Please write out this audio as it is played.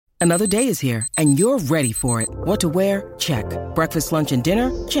Another day is here, and you're ready for it. What to wear? Check. Breakfast, lunch, and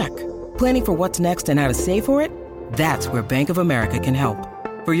dinner? Check. Planning for what's next and how to save for it? That's where Bank of America can help.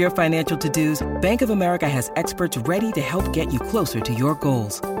 For your financial to-dos, Bank of America has experts ready to help get you closer to your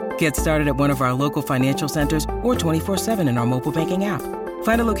goals. Get started at one of our local financial centers or 24/7 in our mobile banking app.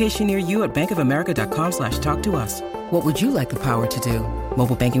 Find a location near you at bankofamerica.com/talktous. What would you like the power to do?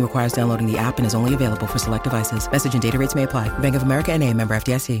 Mobile banking requires downloading the app and is only available for select devices. Message and data rates may apply. Bank of America N.A., member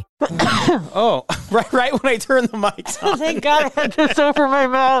FDIC. Oh, right when I turned the mics on. Thank God I had this over my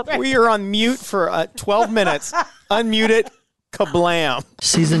mouth. We are on mute for 12 minutes. Unmute it. Kablam.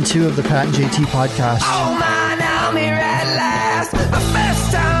 Season 2 of the Pat and JT podcast. Oh man, I'm here at last. The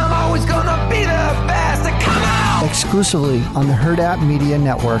best time, always gonna be the best. Come on! Exclusively on the Herd App Media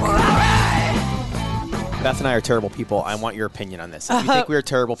Network. All right. Beth and I are terrible people. I want your opinion on this. If you think we're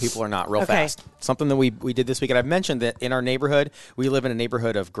terrible people or not, real fast. Something that we did this week, and I've mentioned that in our neighborhood, we live in a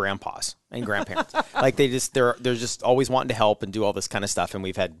neighborhood of grandpas and grandparents. Like they're just always wanting to help and do all this kind of stuff. And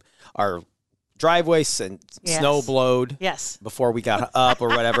we've had our driveways and snow blowed before we got up or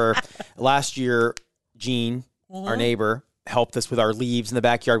whatever. Last year, Gene, our neighbor, helped us with our leaves in the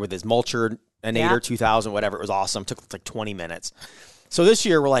backyard with his mulcher, an 2000, whatever. It was awesome. It took like 20 minutes. So this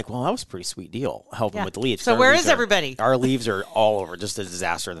year, we're like, well, that was a pretty sweet deal, helping with the leaves. So where is everybody? Our leaves are all over, just a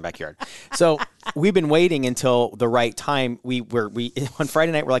disaster in the backyard. So we've been waiting until the right time. We on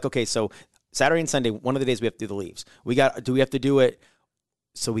Friday night, we're like, okay, so Saturday and Sunday, one of the days we have to do the leaves. Do we have to do it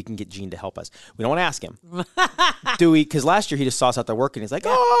so we can get Gene to help us? We don't want to ask him. Do we? Because last year he just saw us out there working. He's like,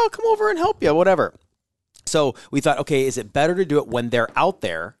 oh, come over and help you, whatever. So we thought, okay, is it better to do it when they're out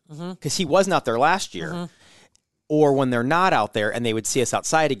there? Because he wasn't out there last year. Or when they're not out there and they would see us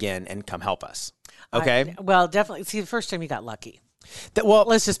outside again and come help us. Okay? Well, definitely. See, the first time you got lucky.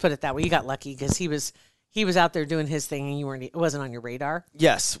 Let's just put it that way. You got lucky because he was out there doing his thing and it wasn't on your radar.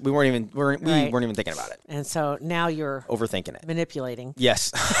 Yes. We weren't even thinking about it. And so now you're overthinking it. Manipulating.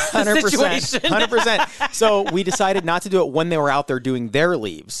 Yes. 100%. 100%. So we decided not to do it when they were out there doing their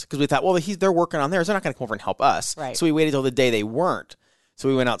leaves because we thought, well, they're working on theirs. They're not going to come over and help us. Right. So we waited till the day they weren't. So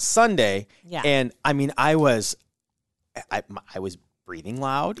we went out Sunday. Yeah. And I mean, I was breathing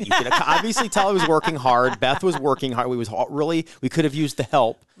loud. You could obviously tell I was working hard. Beth was working hard. We could have used the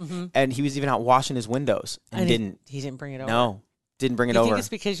help. And he was even out washing his windows and didn't. He didn't bring it over. No, didn't bring it over. You think it's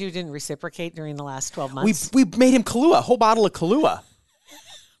because you didn't reciprocate during the last 12 months? We made him Kahlua, a whole bottle of Kahlua.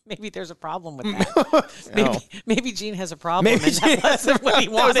 Maybe there's a problem with that. Maybe Gene has a problem. Maybe Gene has what he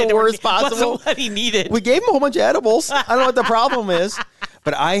wanted. That was the worst possible. Wasn't what he needed. We gave him a whole bunch of edibles. I don't know what the problem is.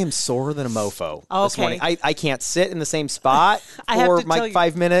 But I am sorer than a mofo this morning. I can't sit in the same spot for like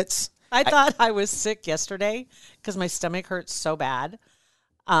 5 minutes. I thought I was sick yesterday because my stomach hurts so bad.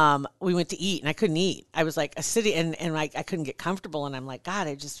 We went to eat and I couldn't eat. I was like sitting and I couldn't get comfortable. And I'm like, God,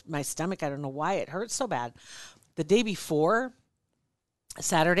 my stomach, I don't know why it hurts so bad. The day before,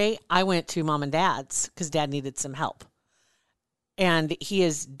 Saturday, I went to Mom and Dad's because Dad needed some help. And he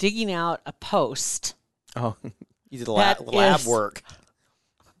is digging out a post. Oh, you did lab work.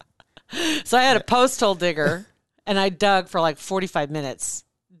 So I had a post hole digger, and I dug for like 45 minutes,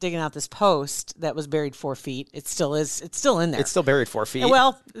 digging out this post that was buried 4 feet. It still is. It's still in there. It's still buried 4 feet.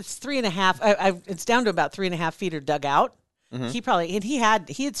 Well, it's 3.5. It's down to about 3.5 feet or dug out. He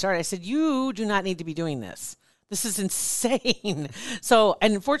had started. I said, you do not need to be doing this. This is insane. So,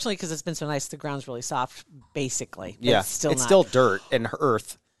 and unfortunately, because it's been so nice, the ground's really soft, basically. Yeah. It's still dirt and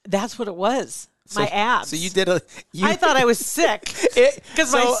earth. That's what it was. My abs. So you did I thought I was sick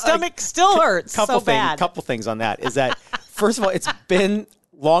because my stomach still hurts so bad. Couple things on that is that, first of all, it's been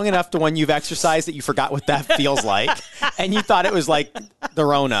long enough to when you've exercised that you forgot what that feels like, and you thought it was like the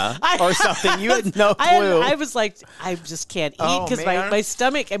Rona or something. You had no clue. I was like, I just can't eat because my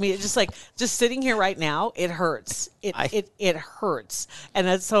stomach. I mean, it's just sitting here right now, it hurts. It hurts,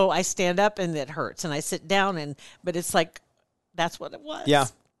 and so I stand up and it hurts, and I sit down but it's like that's what it was. Yeah.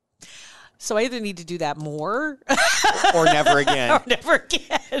 So I either need to do that more or never again.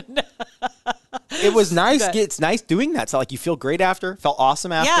 It was nice. It's nice doing that. So like you feel great after, felt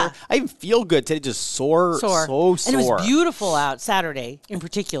awesome after. Yeah. I even feel good today, just sore. So sore. And it was beautiful out Saturday in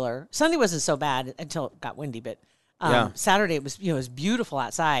particular. Sunday wasn't so bad until it got windy, but Saturday it was beautiful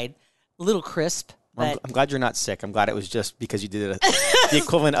outside, a little crisp. But I'm glad you're not sick. I'm glad it was just because you did the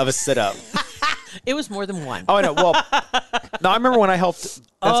equivalent of a sit-up. It was more than one. Oh, I know. Well, no, I remember when I helped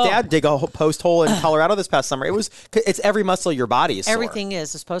Beth's dad dig a post hole in Colorado this past summer. It's every muscle of your body is sore. Everything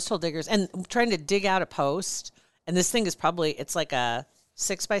is. It's post hole diggers. And trying to dig out a post, and this thing is probably, it's like a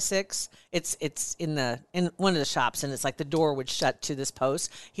 6x6. It's in one of the shops, and it's like the door would shut to this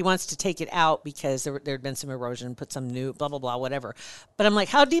post. He wants to take it out because there had been some erosion, put some new blah blah blah whatever. But I'm like,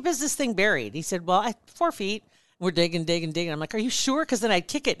 how deep is this thing buried? He said, well, 4 feet. We're digging. I'm like, are you sure? Because then I'd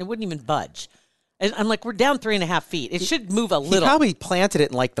kick it and it wouldn't even budge. And I'm like, we're down 3.5 feet. It should move a little. He probably planted it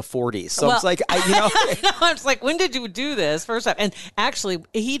in like the 40s. So it's like, I was like, when did you do this? First time. And actually,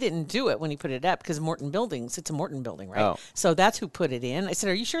 he didn't do it when he put it up because Morton Buildings, it's a Morton building, right? Oh. So that's who put it in. I said,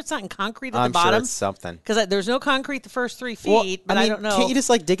 are you sure it's not in concrete at I'm the bottom? sure it's something. Because there's no concrete the first 3 feet, but I don't know. Can't you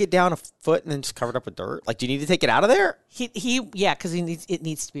just like dig it down a foot and then just cover it up with dirt? Like, do you need to take it out of there? Because it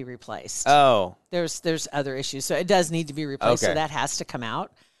needs to be replaced. Oh. There's other issues. So it does need to be replaced. Okay. So that has to come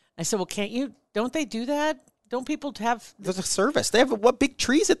out. I said, well, don't they do that? Don't people have... There's a service. They have what big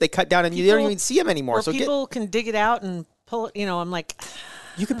trees that they cut down and you don't even see them anymore. Or people can dig it out and pull it. I'm like...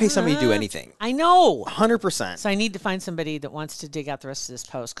 You can pay somebody to do anything. I know. 100%. So I need to find somebody that wants to dig out the rest of this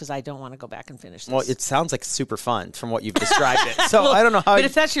post because I don't want to go back and finish this. Well, it sounds like super fun from what you've described it. So I don't know how... But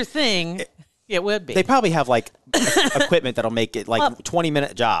if that's your thing, it would be. They probably have like equipment that'll make it like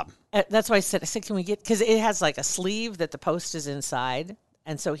 20-minute job. That's why I said, can we get... Because it has like a sleeve that the post is inside.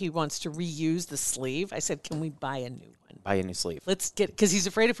 And so he wants to reuse the sleeve. I said, can we buy a new one? Buy a new sleeve. Let's get, because he's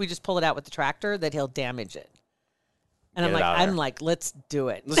afraid if we just pull it out with the tractor that he'll damage it. And I'm like, let's do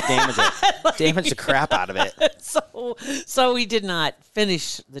it. Let's damage it. Damage the crap out of it. So we did not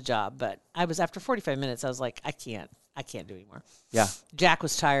finish the job, but after 45 minutes, I was like, I can't do anymore. Yeah. Jack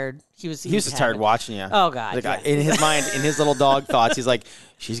was tired. He was just tired watching you. Oh God. Like, yeah. In his mind, in his little dog thoughts, he's like,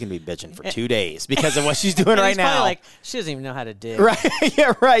 she's going to be bitching for 2 days because of what she's doing right now. Probably like, she doesn't even know how to dig. Right.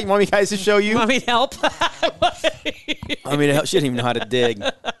 Yeah, right. You want me guys to show you? Want me to help? She didn't even know how to dig.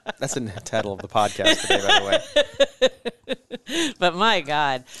 That's the title of the podcast today, by the way. But my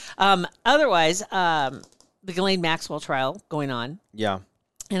God. Otherwise, the Ghislaine Maxwell trial going on. Yeah.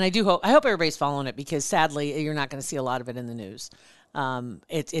 And I hope everybody's following it because sadly you're not going to see a lot of it in the news.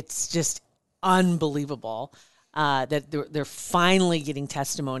 It's just unbelievable that they're finally getting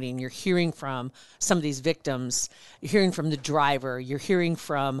testimony, and you're hearing from some of these victims. You're hearing from the driver. You're hearing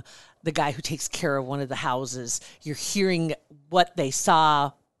from the guy who takes care of one of the houses. You're hearing what they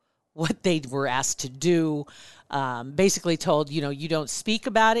saw, what they were asked to do. Basically told, you don't speak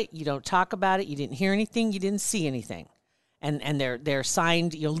about it, you don't talk about it, you didn't hear anything, you didn't see anything. And they're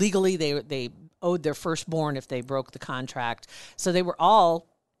signed, legally they owed their firstborn if they broke the contract. So they were all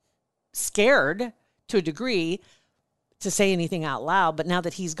scared to a degree to say anything out loud. But now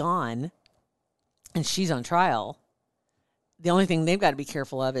that he's gone and she's on trial, the only thing they've got to be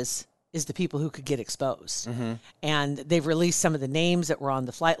careful of is the people who could get exposed. Mm-hmm. And they've released some of the names that were on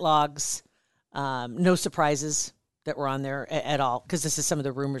the flight logs. No surprises that were on there at all, because this is some of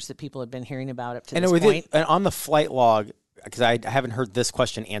the rumors that people have been hearing about up to this point. And on the flight log, because I haven't heard this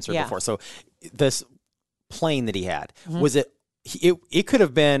question answered before. So this plane that he had, was it could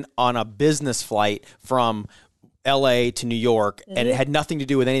have been on a business flight from LA to New York, and it had nothing to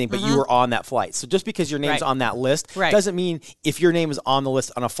do with anything, but you were on that flight. So just because your name's on that list doesn't mean if your name is on the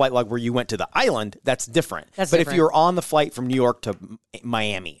list on a flight log where you went to the island, that's different. If you're on the flight from New York to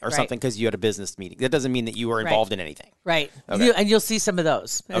Miami or something because you had a business meeting, that doesn't mean that you were involved in anything. Right. Okay. And you'll see some of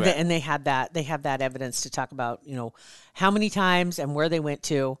those. Okay. And they have that evidence to talk about, how many times and where they went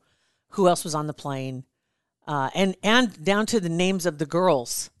to, who else was on the plane, and down to the names of the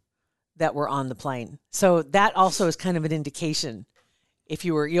girls that were on the plane. So that also is kind of an indication. If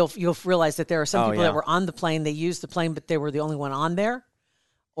you'll realize that there are some people that were on the plane, they used the plane, but they were the only one on there,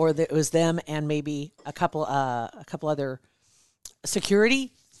 or that it was them and maybe a couple other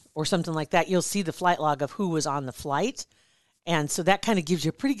security or something like that. You'll see the flight log of who was on the flight. And so that kind of gives you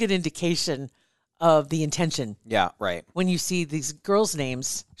a pretty good indication of the intention. Yeah, right. When you see these girls'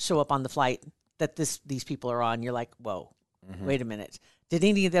 names show up on the flight that these people are on, you're like, whoa, wait a minute. Did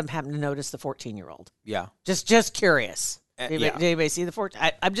any of them happen to notice the 14-year-old? Yeah. Just curious. Did yeah. anybody see the 14?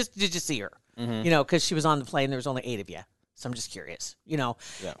 Did you see her? Because she was on the plane. There was only 8 of you. So I'm just curious, Yeah.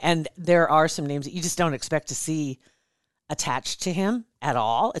 And there are some names that you just don't expect to see attached to him at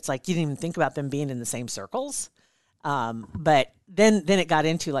all. It's like you didn't even think about them being in the same circles. But then it got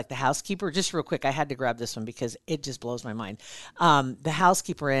into like the housekeeper. Just real quick, I had to grab this one because it just blows my mind. The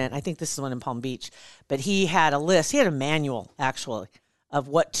housekeeper I think this is the one in Palm Beach, but he had a list. He had a manual actually of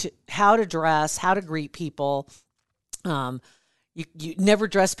how to dress, how to greet people. You never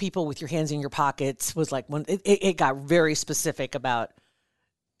dress people with your hands in your pockets. Was like when it got very specific about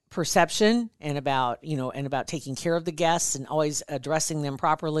perception and about taking care of the guests and always addressing them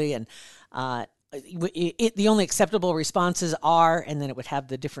properly and the only acceptable responses are, and then it would have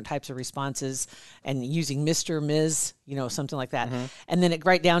the different types of responses, and using Mr., Ms., something like that. And then it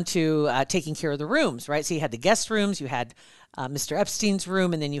right down to taking care of the rooms, right? So you had the guest rooms, you had Mr. Epstein's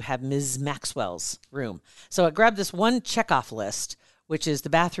room, and then you have Ms. Maxwell's room. So I grabbed this one checkoff list, which is the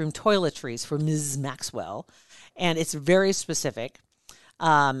bathroom toiletries for Ms. Maxwell, and it's very specific,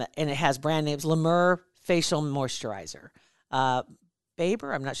 and it has brand names: La Mer facial moisturizer,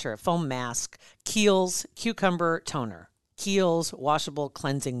 Baber, I'm not sure, foam mask, Kiehl's cucumber toner, Kiehl's washable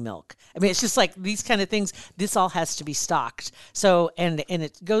cleansing milk. I mean, it's just like these kind of things. This all has to be stocked. So, and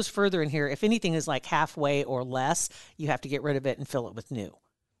it goes further in here. If anything is like halfway or less, you have to get rid of it and fill it with new.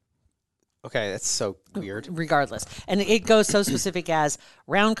 Okay, that's so weird. Regardless. And it goes so specific as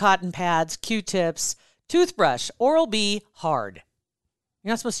round cotton pads, Q-tips, toothbrush, Oral-B hard.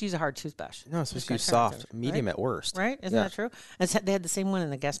 You're not supposed to use a hard toothbrush. No, it's supposed to use soft, medium at worst. Right? Isn't that true? And they had the same one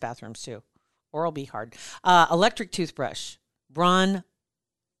in the guest bathrooms too. Oral-B hard. Electric toothbrush, Braun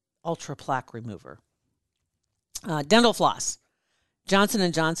Ultra Plaque Remover. Dental floss,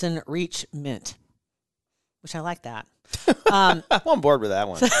 Johnson & Johnson Reach Mint, which I like that. I'm on board with that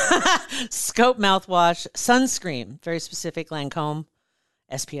one. Scope mouthwash, sunscreen, very specific, Lancome,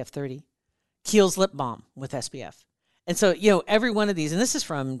 SPF 30. Kiehl's lip balm with SPF. And so, every one of these, and this is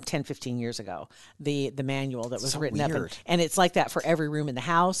from 10, 15 years ago, the manual that was written up. And it's like that for every room in the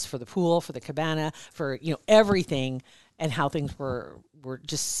house, for the pool, for the cabana, for, everything, and how things were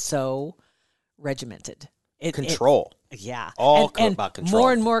just so regimented. Control. Yeah. All about control.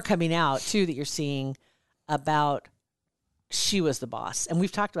 More and more coming out, too, that you're seeing about she was the boss. And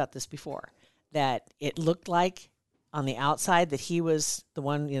we've talked about this before, that it looked like on the outside that he was the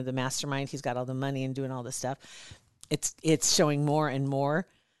one, the mastermind. He's got all the money and doing all this stuff. It's showing more and more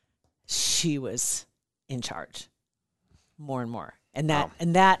she was in charge, more and more. And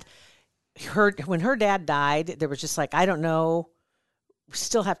that when her dad died, there was just like, I don't know, we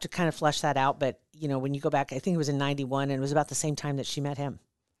still have to kind of flesh that out. But, when you go back, I think it was in 91, and it was about the same time that she met him,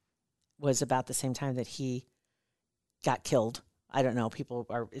 was about the same time that he got killed. I don't know.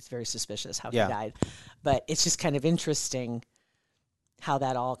 It's very suspicious how he died, but it's just kind of interesting how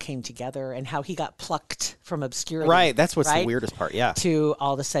that all came together and how he got plucked from obscurity. Right. That's what's the weirdest part. Yeah. To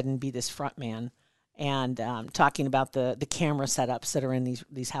all of a sudden be this front man, and talking about the camera setups that are in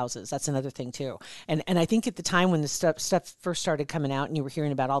these houses. That's another thing too. And I think at the time when the stuff first started coming out and you were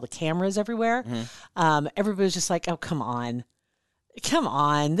hearing about all the cameras everywhere, everybody was just like, oh, come on,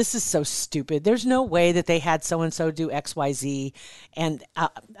 this is so stupid. There's no way that they had so-and-so do X, Y, Z. And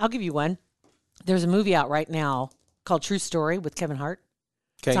I'll give you one. There's a movie out right now called True Story with Kevin Hart.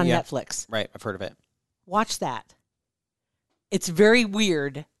 It's on Netflix. Right. I've heard of it. Watch that. It's very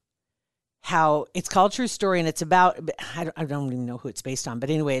weird how it's called True Story, and it's about, I don't even know who it's based on,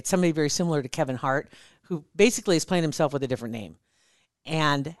 but anyway, it's somebody very similar to Kevin Hart, who basically is playing himself with a different name,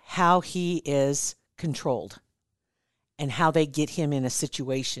 and how he is controlled and how they get him in a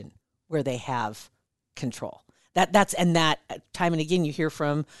situation where they have control. That's time and again, you hear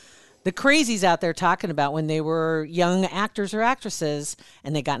from the crazies out there talking about when they were young actors or actresses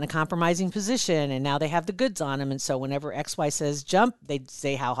and they got in a compromising position and now they have the goods on them. And so whenever XY says jump, they'd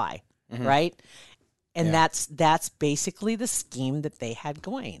say how high, right? And that's basically the scheme that they had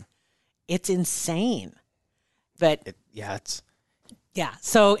going. It's insane. But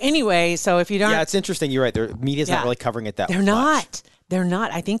so anyway, so if you don't... Yeah, it's interesting. You're right. The media's not really covering it that much. They're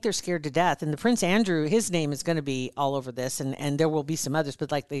not. I think they're scared to death. And the Prince Andrew, his name is going to be all over this, and there will be some others.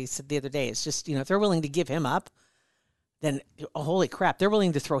 But like they said the other day, it's just, if they're willing to give him up, then holy crap, they're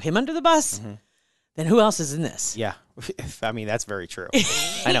willing to throw him under the bus. Then who else is in this? Yeah. I mean, that's very true.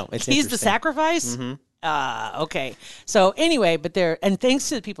 I know. It's He's the sacrifice? Okay. So anyway, and thanks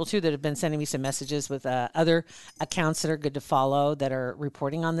to the people too that have been sending me some messages with other accounts that are good to follow that are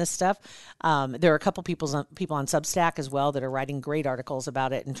reporting on this stuff. There are a couple people on Substack as well that are writing great articles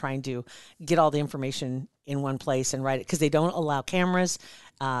about it and trying to get all the information in one place and write it because they don't allow cameras.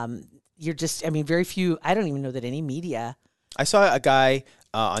 Very few. I don't even know that any media. I saw a guy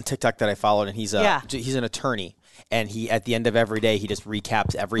on TikTok that I followed, and he's an attorney. And he, at the end of every day, he just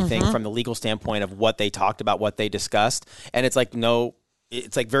recaps everything from the legal standpoint of what they talked about, what they discussed. And it's like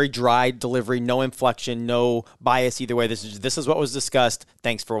very dry delivery, no inflection, no bias either way. This is what was discussed.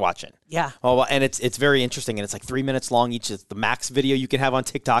 Thanks for watching. Yeah. Oh, and it's very interesting, and it's like 3 minutes long each. It's the max video you can have on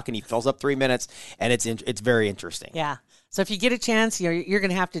TikTok, and he fills up 3 minutes, and it's very interesting. Yeah. So if you get a chance, you're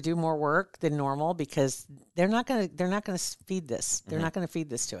going to have to do more work than normal because they're not going to feed this. They're not going to feed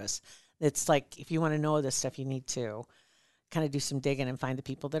this to us. It's like if you want to know this stuff, you need to kind of do some digging and find the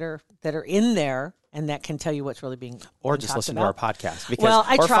people that are in there and that can tell you what's really being or just listen to our podcast. Because, well,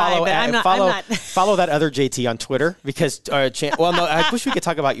 I try, but I'm not. Follow that other JT on Twitter because. Well, no, I wish we could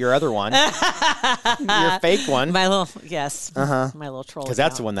talk about your other one, your fake one. My little my little troll. Because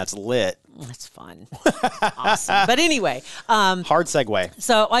that's the one that's lit. It's fun, awesome. But anyway, hard segue.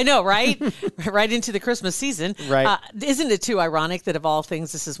 So I know, right? Right into the Christmas season, right? Isn't it too ironic that of all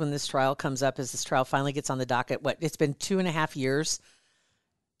things, this is when this trial comes up? As this trial finally gets on the docket, it's been 2.5 years.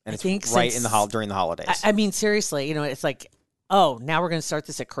 And it's right during the holidays. I mean, seriously, it's like, oh, now we're going to start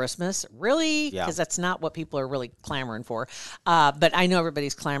this at Christmas? Really? Yeah. Because that's not what people are really clamoring for. But I know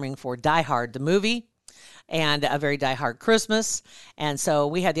everybody's clamoring for Die Hard, the movie, and A Very Die Hard Christmas. And so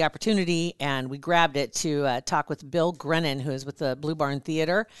we had the opportunity, and we grabbed it to talk with Bill Grennan, who is with the Blue Barn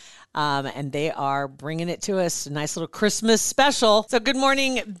Theater. And they are bringing it to us, a nice little Christmas special. So good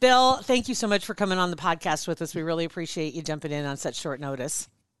morning, Bill. Thank you so much for coming on the podcast with us. We really appreciate you jumping in on such short notice.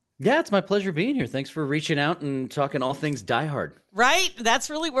 Yeah, it's my pleasure being here. Thanks for reaching out and talking all things Die Hard. Right? That's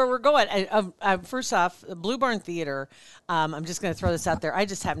really where we're going. First off, Blue Barn Theater, I'm just going to throw this out there. I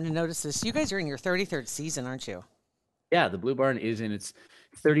just happened to notice this. You guys are in your 33rd season, aren't you? Yeah, the Blue Barn is in its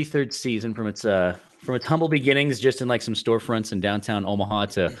 33rd season from its humble beginnings, just in like some storefronts in downtown Omaha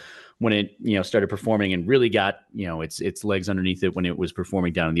to when it started performing and really got its legs underneath it when it was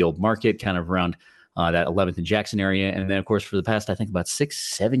performing down in the old market, kind of around that 11th and Jackson area. And then, of course, for the past, I think about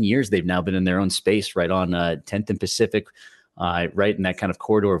 6-7 years, they've now been in their own space right on 10th and Pacific, right in that kind of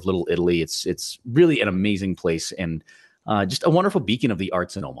corridor of Little Italy. It's really an amazing place and just a wonderful beacon of the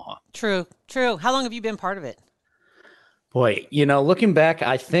arts in Omaha. True. How long have you been part of it? Boy, looking back,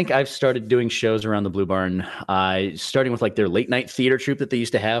 I think I've started doing shows around the Blue Barn, starting with like their late night theater troupe that they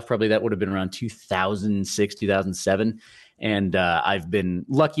used to have. Probably that would have been around 2006, 2007. And I've been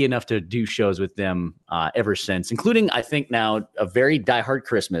lucky enough to do shows with them ever since, including, I think now, A Very Die Hard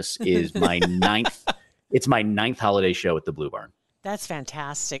Christmas is my ninth. It's my ninth holiday show at the Blue Barn. That's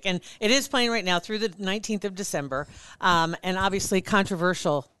fantastic. And it is playing right now through the 19th of December. And obviously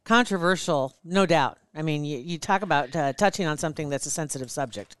controversial, no doubt. I mean, you talk about touching on something that's a sensitive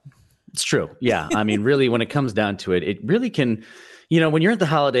subject. It's true. Yeah. I mean, really, when it comes down to it, it really can... when you're at the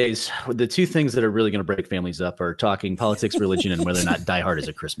holidays, the two things that are really going to break families up are talking politics, religion, and whether or not Die Hard is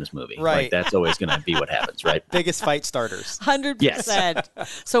a Christmas movie. Right. Like, that's always going to be what happens, right? Biggest fight starters. 100%. Yes.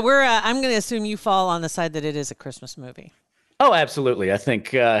 So I'm going to assume you fall on the side that it is a Christmas movie. Oh, absolutely. I think,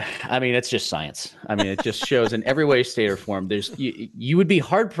 it's just science. I mean, it just shows in every way, state, or form. You would be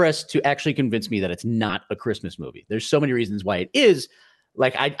hard pressed to actually convince me that it's not a Christmas movie. There's so many reasons why it is.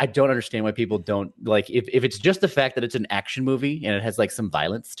 Like, I don't understand why people don't like if it's just the fact that it's an action movie and it has like some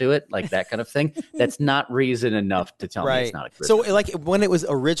violence to it, like that kind of thing. That's not reason enough to tell me it's not a Christmas movie. So like when it was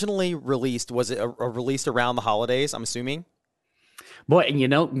originally released, was it released around the holidays, I'm assuming? Boy,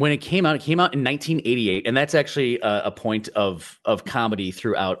 and when it came out in 1988, and that's actually a point of comedy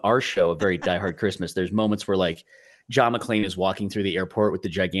throughout our show, A Very Die Hard Christmas. There's moments where like John McClane is walking through the airport with the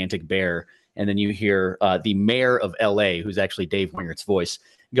gigantic bear, and then you hear the mayor of L.A., who's actually Dave Wingert's voice,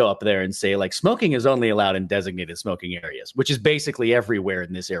 go up there and say, like, smoking is only allowed in designated smoking areas, which is basically everywhere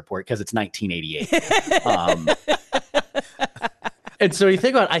in this airport because it's 1988. And so you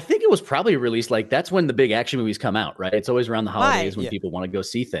think about it, I think it was probably released, like, that's when the big action movies come out, right? It's always around the holidays when people want to go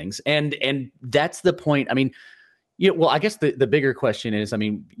see things. And that's the point. I mean, well, I guess the bigger question is, I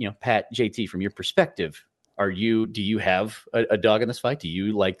mean, Pat, JT, from your perspective, do you have a dog in this fight? Do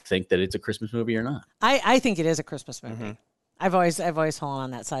you think that it's a Christmas movie or not? I think it is a Christmas movie. Mm-hmm. I've always fallen on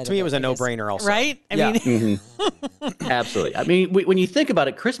that side. To me, it was a no-brainer also. Right? I mean, mm-hmm. Absolutely. I mean, when you think about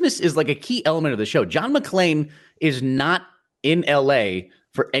it, Christmas is like a key element of the show. John McClane is not in LA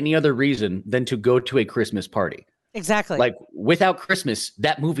for any other reason than to go to a Christmas party. Exactly. Like, without Christmas,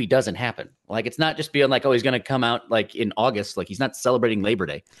 that movie doesn't happen. Like, it's not just being like, oh, he's going to come out like in August. Like, he's not celebrating Labor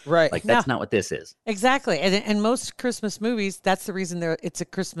Day. Right. Like, that's not what this is. Exactly. And most Christmas movies, that's the reason it's a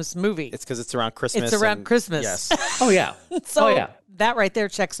Christmas movie. It's because it's around Christmas. It's around Christmas. Yes. Oh, yeah. So that right there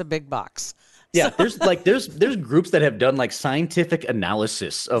checks a big box. Yeah, there's groups that have done like scientific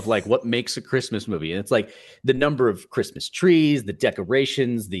analysis of like what makes a Christmas movie. And it's like the number of Christmas trees, the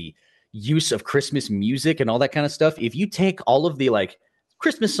decorations, the use of Christmas music and all that kind of stuff. If you take all of the like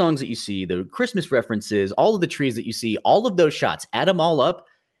Christmas songs that you see, the Christmas references, all of the trees that you see, all of those shots, add them all up,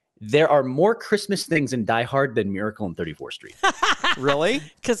 there are more Christmas things in Die Hard than Miracle on 34th Street. Really?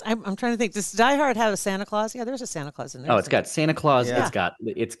 Because I'm trying to think. Does Die Hard have a Santa Claus? Yeah, there's a Santa Claus in there. Oh, it's got Santa Claus. Yeah.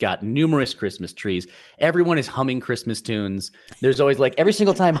 It's got numerous Christmas trees. Everyone is humming Christmas tunes. There's always like every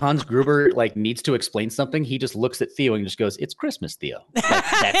single time Hans Gruber like needs to explain something, he just looks at Theo and just goes, "It's Christmas, Theo."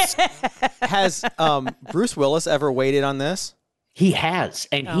 Like, Has Bruce Willis ever waited on this? He has,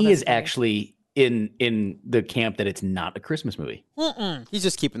 and he is actually in the camp that it's not a Christmas movie. He's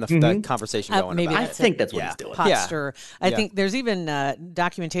just keeping the conversation going. Maybe I think that's what he's doing. Potster. I think there's even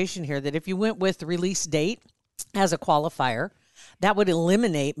documentation here that if you went with the release date as a qualifier, that would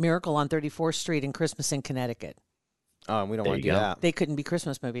eliminate Miracle on 34th Street and Christmas in Connecticut. Oh, we don't want to do that. They couldn't be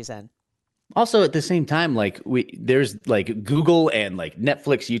Christmas movies then. Also, at the same time, like there's like Google and like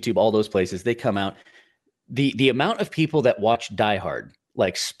Netflix, YouTube, all those places, they come out. The amount of people that watch Die Hard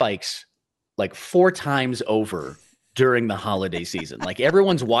like spikes like 4 times over during the holiday season. Like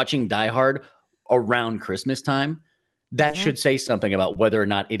everyone's watching Die Hard around Christmas time. That should say something about whether or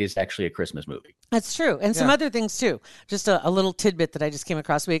not it is actually a Christmas movie. That's true. And some other things too. Just a little tidbit that I just came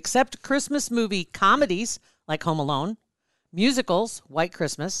across. We accept Christmas movie comedies like Home Alone, musicals, White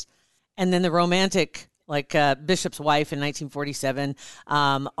Christmas, and then the romantic like Bishop's Wife in 1947.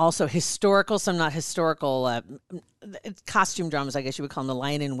 Also historical, some not historical, costume dramas, I guess you would call them, The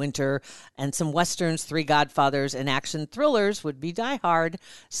Lion in Winter, and some Westerns, Three Godfathers, and action thrillers would be Die Hard.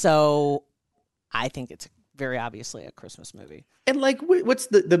 So I think it's very obviously a Christmas movie. And like, what's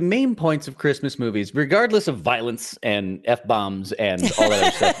the main points of Christmas movies, regardless of violence and F-bombs and all that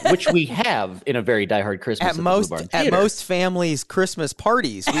other stuff, which we have in a very Die Hard Christmas at most families' Christmas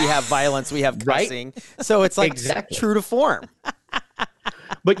parties, we have violence, we have cussing. Right? So it's like true to form.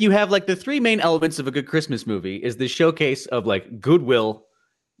 But you have like the 3 main elements of a good Christmas movie is the showcase of like goodwill,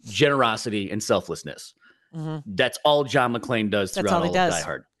 generosity, and selflessness. That's all John McClane does throughout all of Die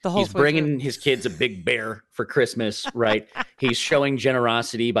Hard. He's bringing his kids a big bear for Christmas, right? He's showing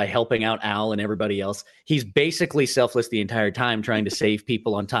generosity by helping out Al and everybody else. He's basically selfless the entire time, trying to save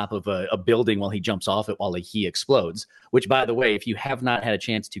people on top of a building while he jumps off it while he explodes. Which, by the way, if you have not had a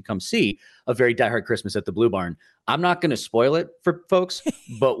chance to come see A Very Die Hard Christmas at the Blue Barn, I'm not going to spoil it for folks,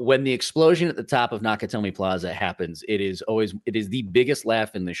 but when the explosion at the top of Nakatomi Plaza happens, it is the biggest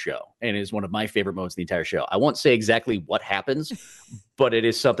laugh in the show, and it is one of my favorite moments in the entire show. I won't say exactly what happens, but it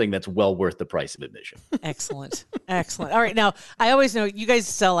is something that's well worth the price of admission. Excellent. Excellent. All right. Now, I always know you guys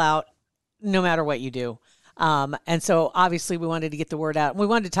sell out no matter what you do. And so obviously we wanted to get the word out. We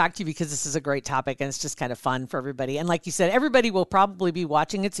wanted to talk to you because this is a great topic and it's just kind of fun for everybody. And like you said, everybody will probably be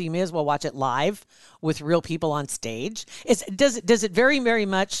watching it, so you may as well watch it live with real people on stage. Does it vary very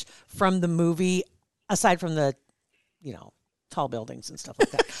much from the movie, aside from the, tall buildings and stuff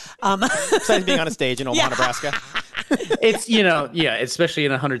like that? Besides being on a stage in Omaha, Nebraska. It's, especially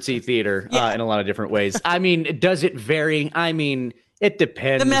in a 100-seat theater in a lot of different ways. I mean, does it vary? I mean, it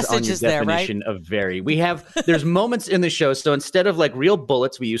depends on your definition of vary. There's moments in the show. So instead of like real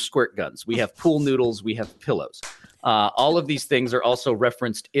bullets, we use squirt guns. We have pool noodles. We have pillows. All of these things are also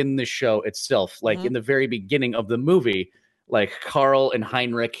referenced in the show itself. Like in the very beginning of the movie, like Carl and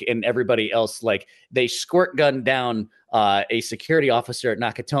Heinrich and everybody else, like they squirt gun down a security officer at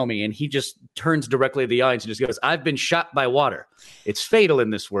Nakatomi, and he just turns directly to the audience and just goes, "I've been shot by water. It's fatal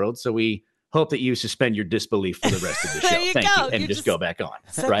in this world. So we hope that you suspend your disbelief for the rest of the show. Thank you. And just go back on."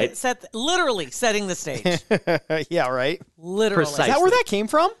 Right? Literally setting the stage. Yeah, right. Literally. Precisely. Is that where that came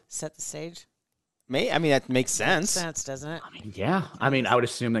from? Set the stage. I mean, that makes sense. Makes sense, doesn't it? I mean, yeah. I mean, I would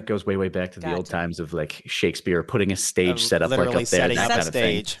assume that goes way, way back to the old times of like Shakespeare putting a stage set up like up there, that kind of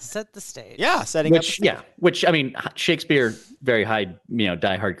thing. Set the stage. Yeah, setting up. Yeah, which I mean, Shakespeare, very high,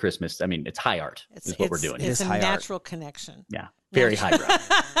 Die Hard Christmas. I mean, it's high art. Is what we're doing. It's a natural connection. Yeah, very highbrow.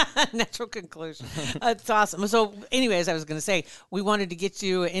 Natural conclusion. That's awesome. So, anyways, I was going to say we wanted to get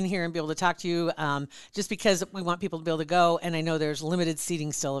you in here and be able to talk to you, just because we want people to be able to go, and I know there's limited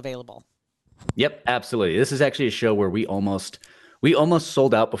seating still available. Yep, absolutely. This is actually a show where we almost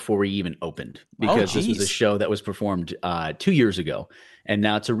sold out before we even opened, because this was a show that was performed 2 years ago. And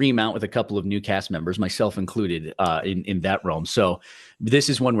now it's a remount with a couple of new cast members, myself included, in that realm. So this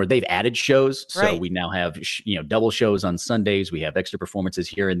is one where they've added shows. So we now have, double shows on Sundays. We have extra performances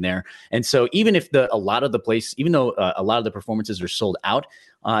here and there. And so even if a lot of the performances are sold out,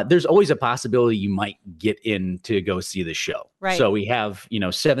 there's always a possibility you might get in to go see the show. Right. So we have,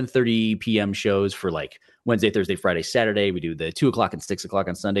 7:30 p.m. shows for like Wednesday, Thursday, Friday, Saturday. We do the 2 o'clock and 6 o'clock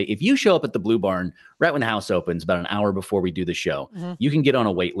on Sunday. If you show up at the Blue Barn right when the house opens, about an hour before we do the show, you can get on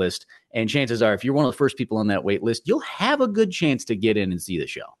a wait list. And chances are, if you're one of the first people on that wait list, you'll have a good chance to get in and see the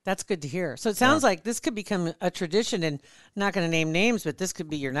show. That's good to hear. So it sounds like this could become a tradition, and I'm not going to name names, but this could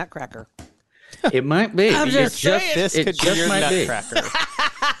be your Nutcracker. It might be. I'm just saying. This could be your Nutcracker.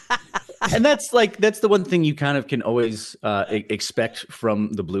 And that's the one thing you kind of can always expect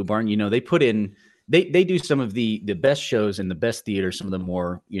from the Blue Barn. They put in they do some of the best shows and the best theater, some of the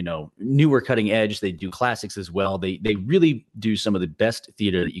more, newer cutting edge. They do classics as well. They really do some of the best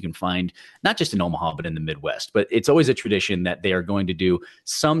theater that you can find, not just in Omaha, but in the Midwest. But it's always a tradition that they are going to do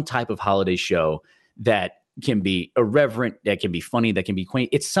some type of holiday show that can be irreverent, that can be funny, that can be quaint.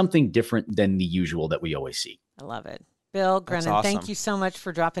 It's something different than the usual that we always see. I love it. Bill Grenon, awesome. Thank you so much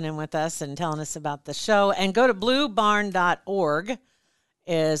for dropping in with us and telling us about the show. And go to bluebarn.org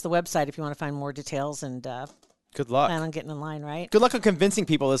is the website if you want to find more details, and good luck. Plan on getting in line, right? Good luck on convincing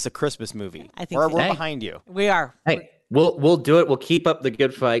people this is a Christmas movie. I think we're Hey. behind you. We are. Hey, we'll do it. We'll keep up the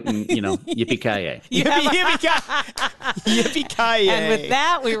good fight, and yippee-ki-yay. Yippee-ki-yay. And with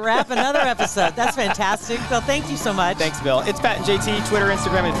that, we wrap another episode. That's fantastic. Bill, thank you so much. Thanks, Bill. It's Pat and JT, Twitter,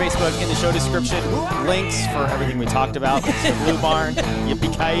 Instagram, and Facebook. In the show description, links for everything we talked about. It's the Blue Barn.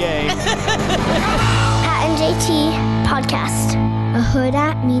 Yippee-ki-yay. Pat and JT Podcast, a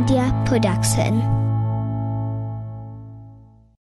Huda Media Production.